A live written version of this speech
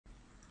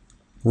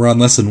We're on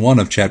lesson 1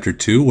 of chapter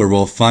 2, where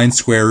we'll find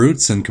square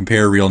roots and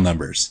compare real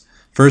numbers.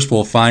 First,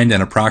 we'll find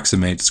and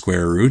approximate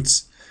square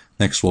roots.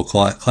 Next, we'll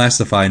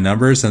classify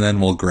numbers, and then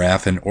we'll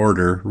graph and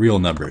order real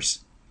numbers.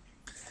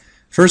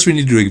 First, we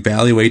need to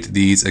evaluate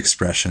these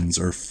expressions,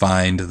 or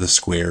find the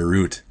square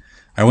root.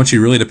 I want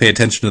you really to pay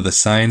attention to the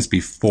signs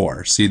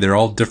before. See, they're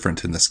all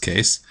different in this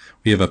case.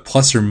 We have a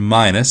plus or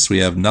minus, we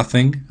have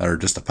nothing, or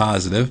just a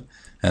positive,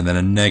 and then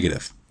a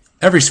negative.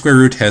 Every square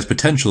root has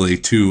potentially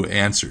two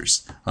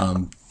answers.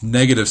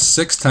 Negative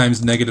 6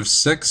 times negative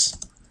 6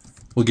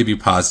 will give you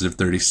positive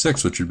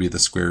 36, which would be the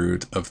square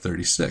root of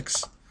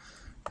 36.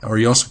 Or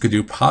you also could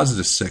do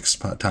positive 6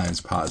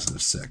 times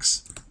positive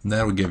 6. And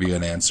that would give you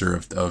an answer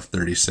of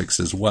 36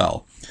 as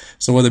well.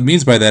 So what it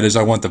means by that is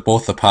I want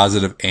both the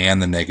positive and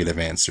the negative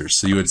answers.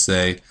 So you would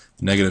say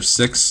negative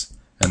 6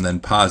 and then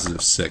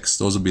positive 6.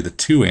 Those would be the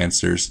two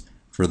answers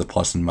for the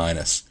plus and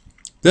minus.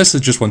 This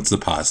is just wants the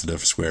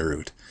positive square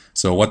root.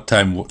 So what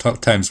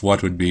times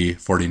what would be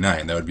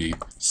 49? That would be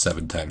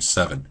 7 times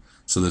 7.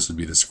 So this would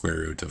be the square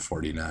root of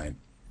 49.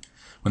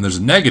 When there's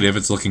a negative,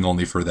 it's looking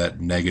only for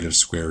that negative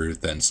square root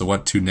then. So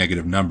what two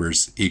negative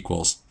numbers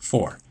equals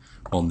 4?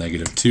 Well,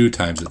 negative 2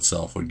 times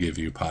itself would give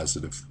you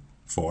positive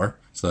 4.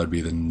 So that would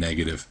be the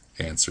negative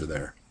answer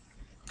there.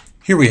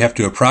 Here we have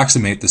to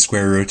approximate the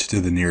square root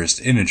to the nearest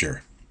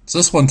integer. So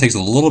this one takes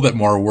a little bit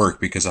more work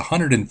because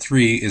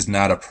 103 is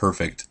not a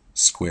perfect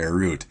square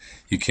root.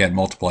 You can't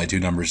multiply two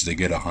numbers to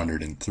get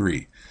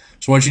 103.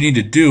 So what you need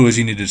to do is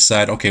you need to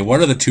decide, okay, what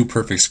are the two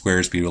perfect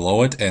squares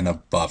below it and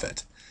above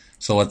it?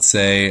 So let's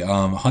say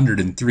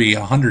 103,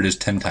 100 is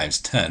 10 times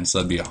 10, so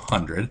that'd be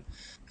 100.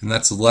 And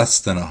that's less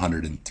than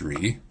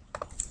 103.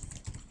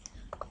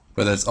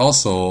 But that's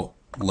also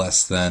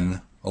less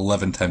than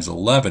 11 times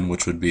 11,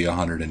 which would be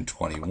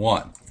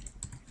 121.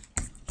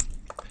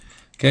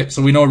 Okay,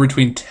 so we know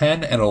between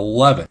 10 and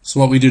 11.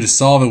 So what we do to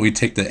solve it, we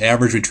take the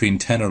average between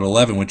 10 and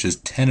 11, which is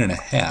 10 and a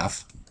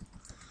half,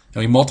 and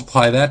we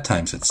multiply that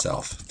times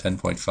itself.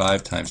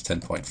 10.5 times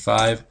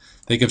 10.5,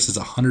 that gives us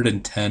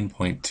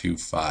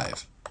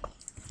 110.25.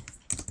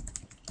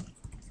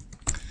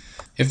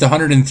 If the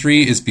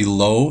 103 is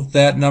below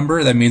that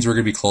number, that means we're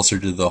going to be closer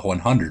to the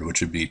 100, which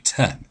would be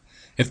 10.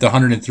 If the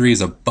 103 is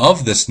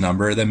above this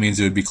number, that means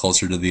it would be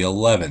closer to the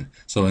 11.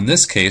 So in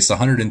this case,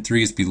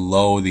 103 is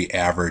below the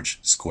average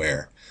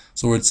square.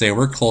 So we'd say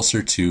we're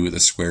closer to the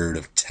square root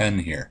of 10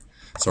 here.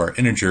 So our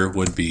integer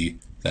would be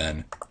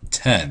then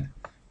 10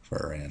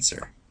 for our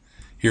answer.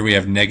 Here we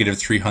have negative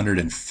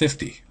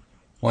 350.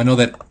 Well, I know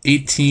that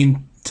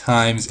 18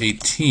 times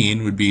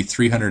 18 would be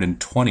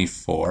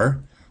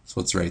 324. So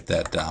let's write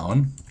that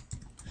down.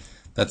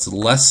 That's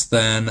less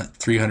than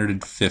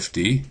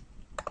 350.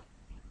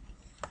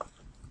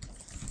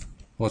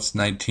 What's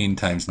 19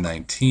 times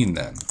 19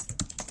 then?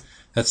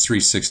 That's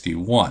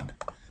 361.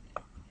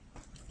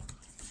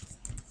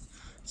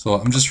 So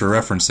I'm just for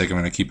reference sake, I'm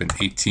going to keep an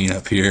 18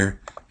 up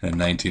here and a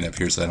 19 up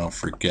here so I don't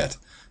forget.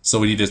 So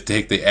we need to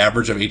take the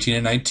average of 18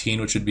 and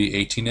 19, which would be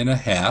 18 and a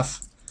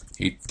half.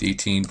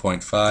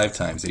 18.5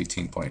 times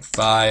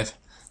 18.5.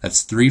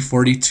 That's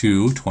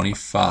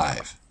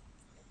 342.25.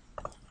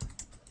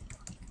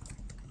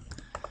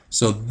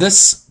 So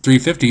this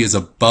 350 is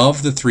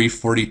above the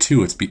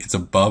 342. It's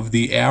above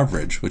the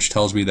average, which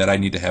tells me that I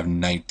need to have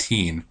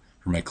 19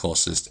 for my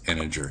closest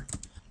integer.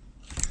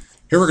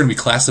 Here we're going to be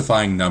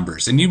classifying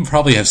numbers, and you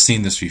probably have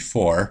seen this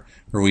before,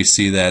 where we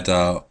see that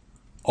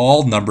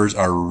all numbers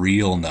are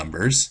real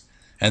numbers,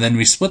 and then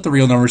we split the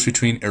real numbers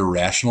between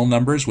irrational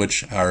numbers,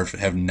 which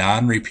have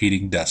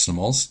non-repeating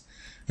decimals.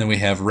 Then we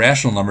have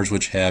rational numbers,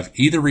 which have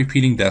either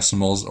repeating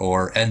decimals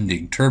or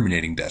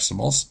terminating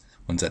decimals,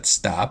 ones that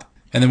stop.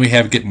 And then we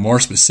get more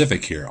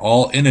specific here.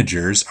 All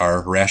integers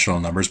are rational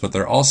numbers, but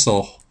they're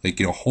also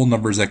whole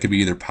numbers that could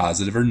be either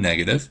positive or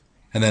negative.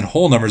 And then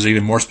whole numbers are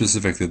even more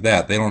specific than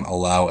that. They don't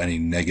allow any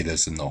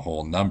negatives in the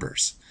whole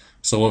numbers.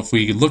 So if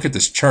we look at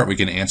this chart, we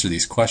can answer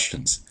these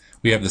questions.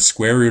 We have the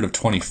square root of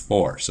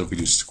 24. So if we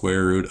do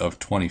square root of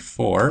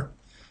 24,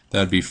 that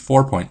would be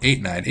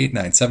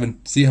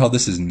 4.89897. See how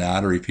this is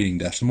not a repeating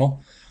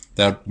decimal?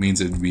 That means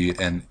it would be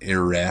an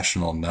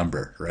irrational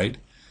number, right?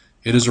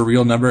 It is a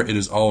real number. It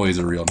is always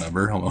a real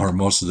number, or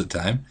most of the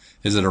time.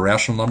 Is it a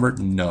rational number?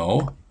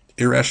 No.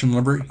 Irrational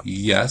number?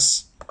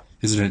 Yes.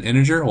 Is it an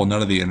integer? Well,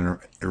 none of the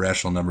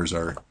irrational numbers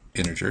are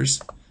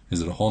integers.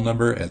 Is it a whole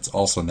number? It's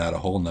also not a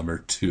whole number,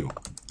 too.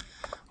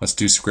 Let's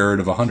do square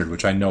root of 100,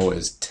 which I know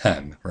is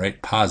 10,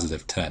 right?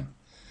 Positive 10.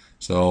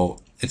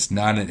 So it's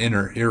not an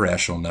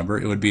irrational number.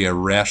 It would be a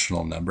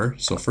rational number.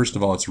 So first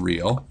of all, it's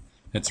real.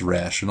 It's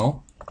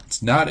rational.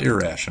 It's not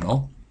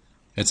irrational.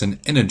 It's an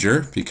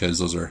integer, because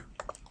those are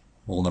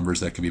whole numbers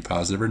that can be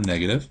positive or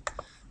negative,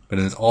 but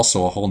it's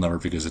also a whole number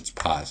because it's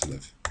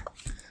positive.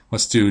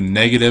 Let's do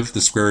negative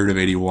the square root of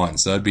 81.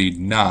 So that'd be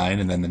 9,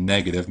 and then the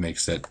negative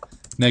makes it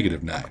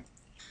negative 9.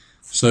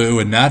 So it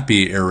would not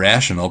be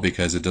irrational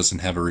because it doesn't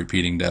have a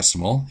repeating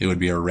decimal. It would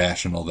be a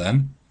rational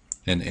then,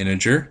 an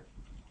integer,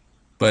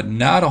 but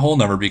not a whole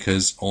number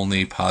because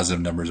only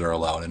positive numbers are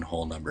allowed in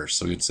whole numbers.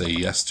 So we'd say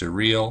yes to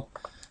real,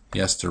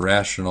 yes to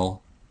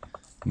rational,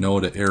 no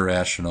to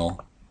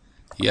irrational,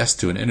 yes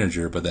to an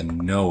integer, but then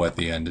no at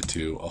the end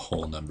to a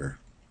whole number.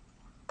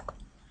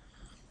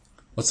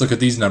 Let's look at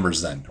these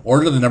numbers then.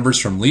 Order the numbers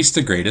from least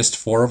to greatest: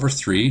 4 over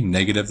 3,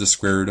 negative the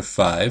square root of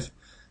 5,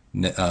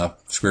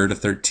 square root of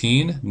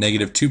 13,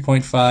 negative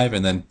 2.5,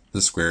 and then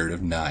the square root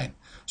of 9.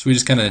 So we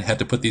just kind of had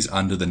to put these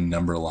onto the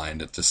number line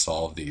to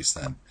solve these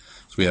then.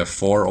 So we have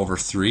 4 over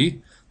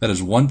 3. That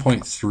is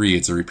 1.3.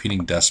 It's a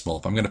repeating decimal.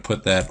 If I'm going to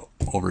put that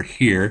over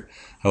here,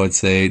 I would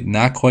say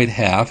not quite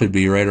half. It'd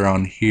be right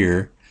around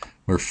here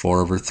where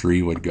 4 over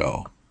 3 would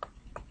go.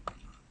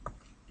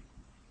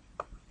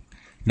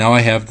 Now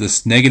I have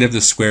this negative the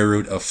square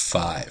root of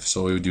 5.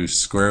 So we would do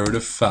square root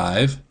of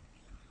 5,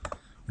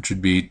 which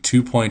would be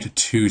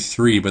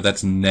 2.23, but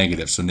that's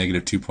negative, so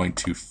negative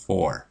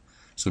 2.24.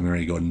 So we're going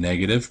to go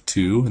negative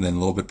 2, and then a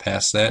little bit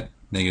past that,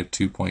 negative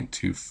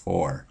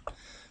 2.24.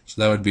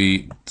 So that would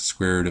be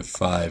square root of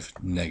 5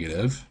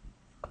 negative.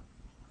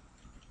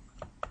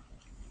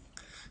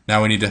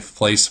 Now we need to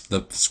place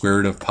the square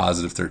root of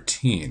positive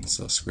 13.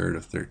 So square root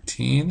of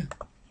 13,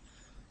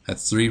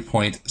 that's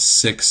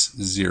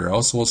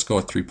 3.60. So let's go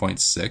with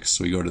 3.6.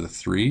 So we go to the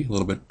 3, a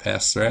little bit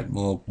past that, a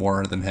little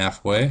more than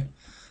halfway.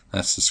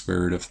 That's the square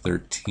root of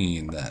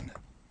 13 then.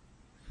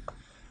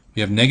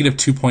 We have negative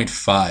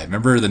 2.5.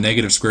 Remember, the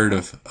negative square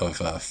root of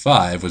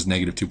 5 was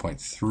negative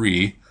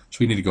 2.3. So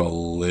we need to go a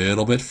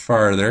little bit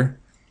farther.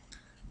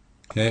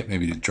 Okay,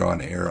 maybe to draw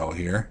an arrow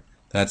here.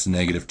 That's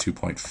negative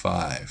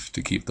 2.5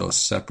 to keep those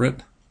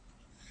separate.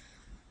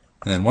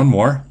 And then one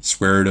more,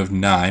 square root of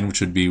 9,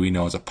 which would be, we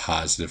know, is a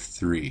positive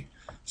 3.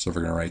 So if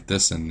we're going to write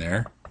this in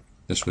there,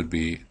 this would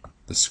be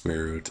the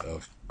square root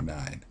of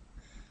 9.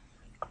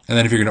 And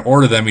then if you're going to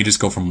order them, you just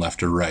go from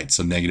left to right.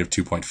 So negative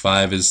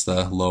 2.5 is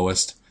the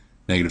lowest.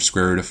 Negative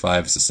square root of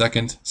 5 is the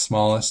second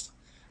smallest.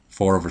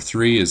 4 over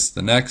 3 is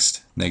the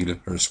next. Negative,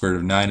 or square root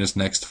of 9 is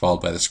next,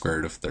 followed by the square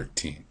root of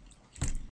 13.